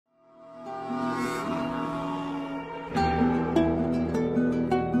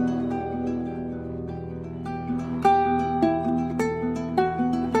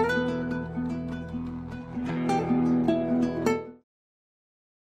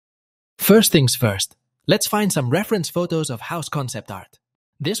First things first, let's find some reference photos of house concept art.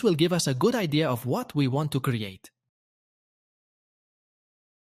 This will give us a good idea of what we want to create.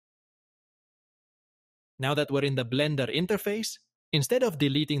 Now that we're in the Blender interface, instead of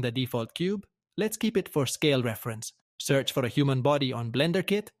deleting the default cube, let's keep it for scale reference. Search for a human body on Blender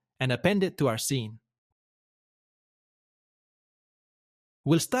Kit and append it to our scene.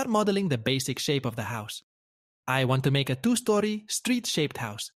 We'll start modeling the basic shape of the house. I want to make a 2-story, street-shaped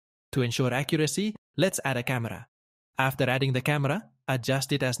house. To ensure accuracy, let's add a camera. After adding the camera,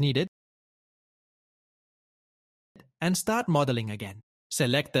 adjust it as needed, and start modeling again.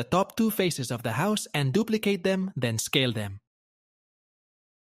 Select the top 2 faces of the house and duplicate them, then scale them.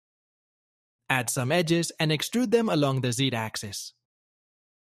 Add some edges and extrude them along the Z-axis.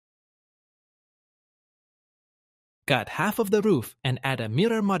 Cut half of the roof and add a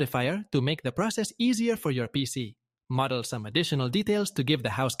mirror modifier to make the process easier for your PC. Model some additional details to give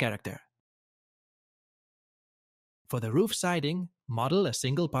the house character. For the roof siding, model a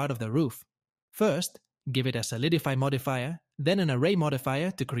single part of the roof. First, give it a solidify modifier, then an array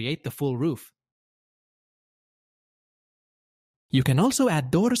modifier to create the full roof. You can also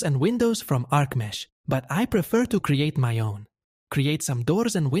add doors and windows from ArcMesh, but I prefer to create my own. Create some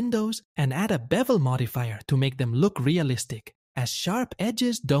doors and windows and add a bevel modifier to make them look realistic, as sharp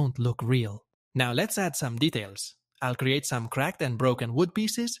edges don't look real. Now let's add some details. I'll create some cracked and broken wood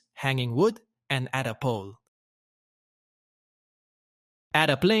pieces, hanging wood, and add a pole. Add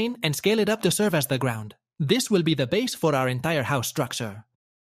a plane and scale it up to serve as the ground. This will be the base for our entire house structure.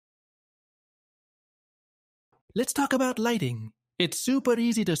 Let's talk about lighting. It's super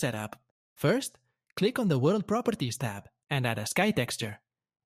easy to set up. First, click on the World Properties tab and add a sky texture.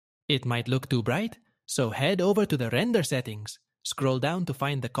 It might look too bright, so head over to the render settings, scroll down to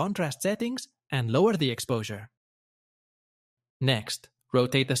find the contrast settings, and lower the exposure. Next,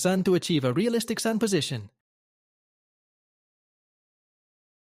 rotate the sun to achieve a realistic sun position.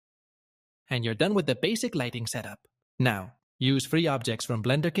 And you're done with the basic lighting setup. Now, use free objects from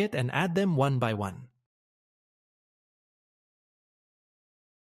Blender Kit and add them one by one.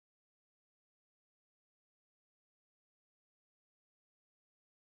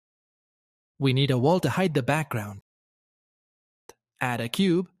 We need a wall to hide the background. Add a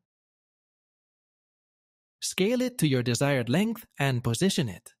cube. Scale it to your desired length and position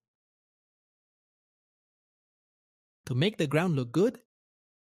it. To make the ground look good,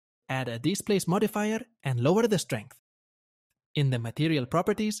 add a displace modifier and lower the strength. In the material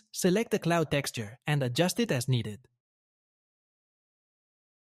properties, select the cloud texture and adjust it as needed.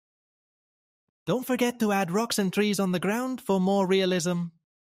 Don't forget to add rocks and trees on the ground for more realism.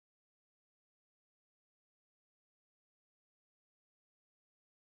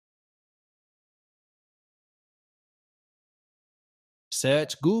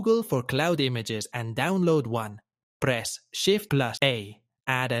 Search Google for cloud images and download one. Press Shift+A.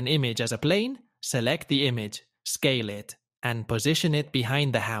 Add an image as a plane, select the image, scale it, and position it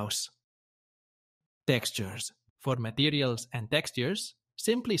behind the house. Textures. For materials and textures,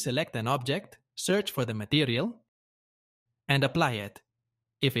 simply select an object, search for the material, and apply it.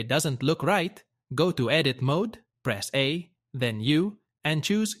 If it doesn't look right, go to Edit Mode, press A, then U, and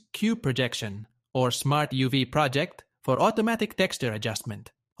choose Cube Projection or Smart UV Project for automatic texture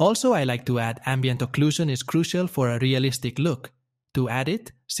adjustment. Also, I like to add ambient occlusion is crucial for a realistic look. To add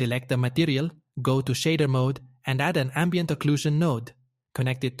it, select the material, go to Shader Mode, and add an ambient occlusion node.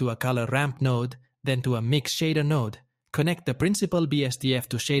 Connect it to a color ramp node, then to a mix shader node. Connect the principal BSDF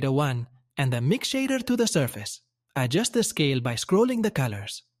to shader 1 and the mix shader to the surface. Adjust the scale by scrolling the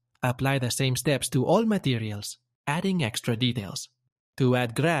colors. Apply the same steps to all materials, adding extra details. To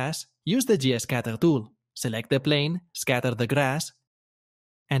add grass, use the GScatter tool. Select the plane, scatter the grass,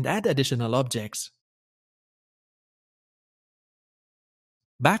 and add additional objects.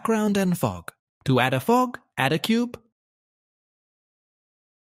 Background and fog. To add a fog, add a cube.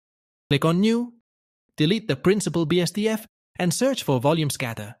 Click on New, delete the principal BSDF, and search for volume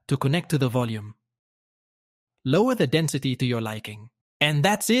scatter to connect to the volume. Lower the density to your liking. And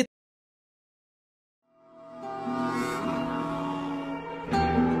that's it!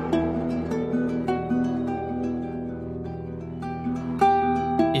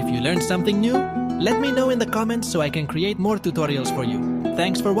 If you learned something new, let me know in the comments so I can create more tutorials for you.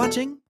 Thanks for watching,